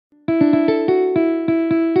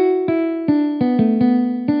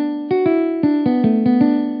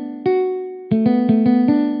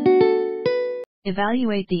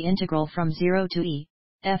Evaluate the integral from 0 to e,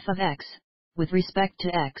 f of x, with respect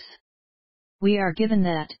to x. We are given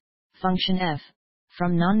that, function f,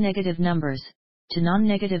 from non-negative numbers, to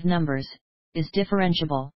non-negative numbers, is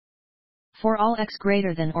differentiable. For all x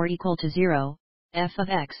greater than or equal to 0, f of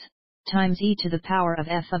x, times e to the power of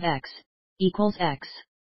f of x, equals x.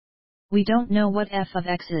 We don't know what f of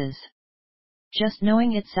x is. Just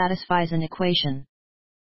knowing it satisfies an equation.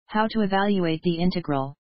 How to evaluate the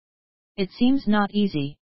integral? It seems not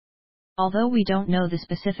easy. Although we don't know the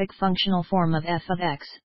specific functional form of f of x,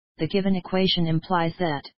 the given equation implies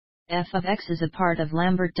that f of x is a part of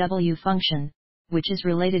Lambert W function, which is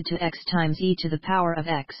related to x times e to the power of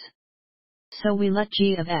x. So we let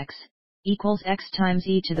g of x equals x times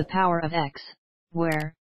e to the power of x,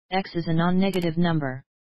 where x is a non-negative number.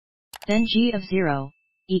 Then g of 0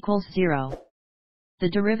 equals 0. The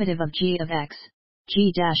derivative of g of x,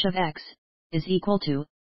 g dash of x, is equal to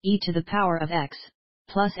e to the power of x,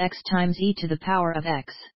 plus x times e to the power of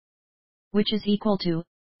x, which is equal to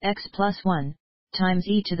x plus 1, times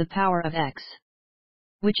e to the power of x,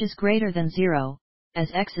 which is greater than 0, as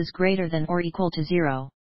x is greater than or equal to 0.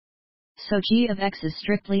 So g of x is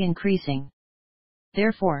strictly increasing.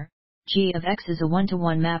 Therefore, g of x is a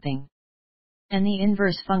one-to-one mapping. And the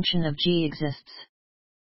inverse function of g exists.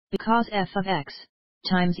 Because f of x,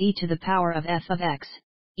 times e to the power of f of x,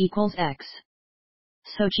 equals x.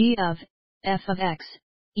 So g of f of x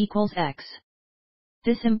equals x.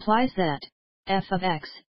 This implies that f of x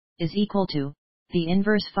is equal to the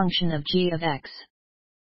inverse function of g of x.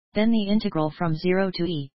 Then the integral from 0 to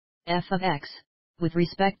e, f of x, with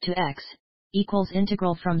respect to x, equals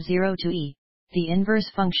integral from 0 to e, the inverse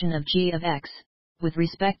function of g of x, with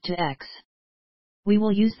respect to x. We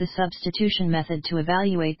will use the substitution method to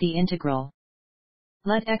evaluate the integral.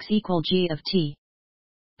 Let x equal g of t.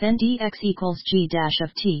 Then dx equals g dash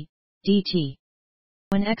of t, dt.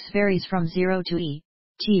 When x varies from 0 to e,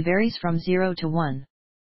 t varies from 0 to 1.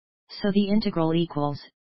 So the integral equals,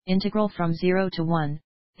 integral from 0 to 1,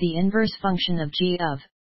 the inverse function of g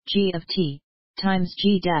of t, times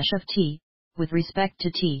g dash of t, with respect to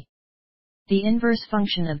t. The inverse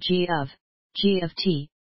function of g of t,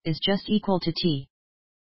 is just equal to t.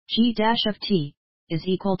 G dash of t, is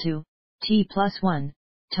equal to t plus 1,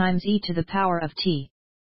 times e to the power of t.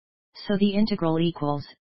 So the integral equals,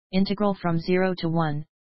 integral from 0 to 1,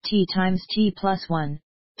 t times t plus 1,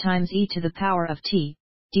 times e to the power of t,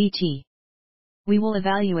 dt. We will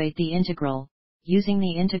evaluate the integral, using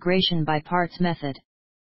the integration by parts method.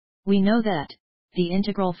 We know that, the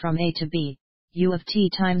integral from a to b, u of t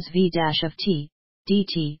times v dash of t,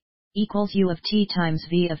 dt, equals u of t times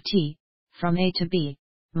v of t, from a to b,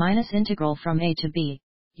 minus integral from a to b,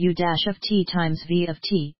 u dash of t times v of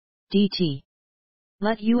t, dt.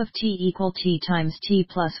 Let u of t equal t times t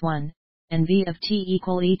plus 1, and v of t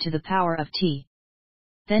equal e to the power of t.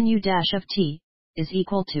 Then u dash of t, is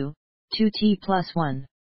equal to 2t plus 1.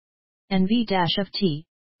 And v dash of t,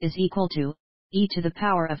 is equal to e to the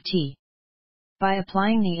power of t. By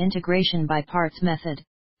applying the integration by parts method,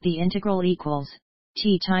 the integral equals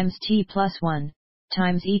t times t plus 1,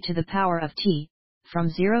 times e to the power of t, from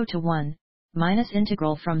 0 to 1, minus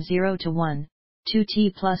integral from 0 to 1,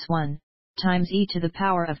 2t plus 1, times e to the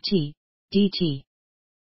power of t, dt.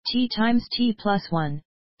 T times t plus 1,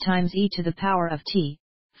 times e to the power of t,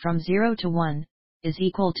 from 0 to 1, is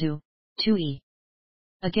equal to 2e.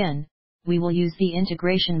 Again, we will use the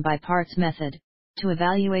integration by parts method, to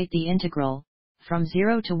evaluate the integral, from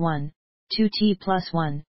 0 to 1, 2t plus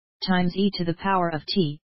 1, times e to the power of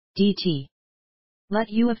t, dt. Let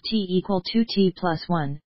u of t equal 2t plus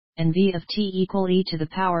 1, and v of t equal e to the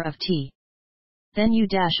power of t. Then u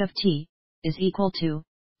dash of t, is equal to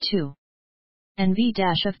 2. And v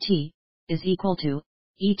dash of t, is equal to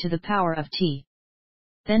e to the power of t.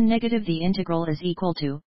 Then negative the integral is equal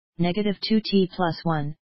to negative 2t plus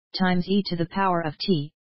 1, times e to the power of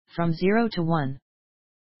t, from 0 to 1.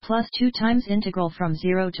 Plus 2 times integral from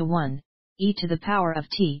 0 to 1, e to the power of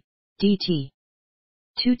t, dt.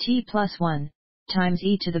 2t plus 1, times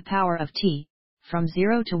e to the power of t, from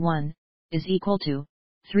 0 to 1, is equal to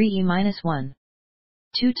 3e minus 1.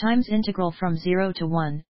 2 times integral from 0 to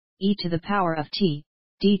 1, e to the power of t,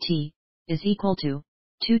 dt, is equal to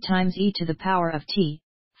 2 times e to the power of t,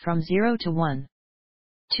 from 0 to 1.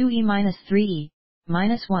 2e minus 3e,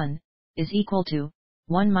 minus 1, is equal to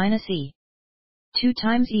 1 minus e. 2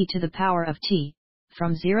 times e to the power of t,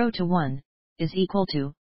 from 0 to 1, is equal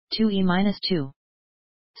to 2e minus 2.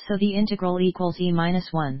 So the integral equals e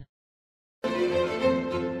minus 1.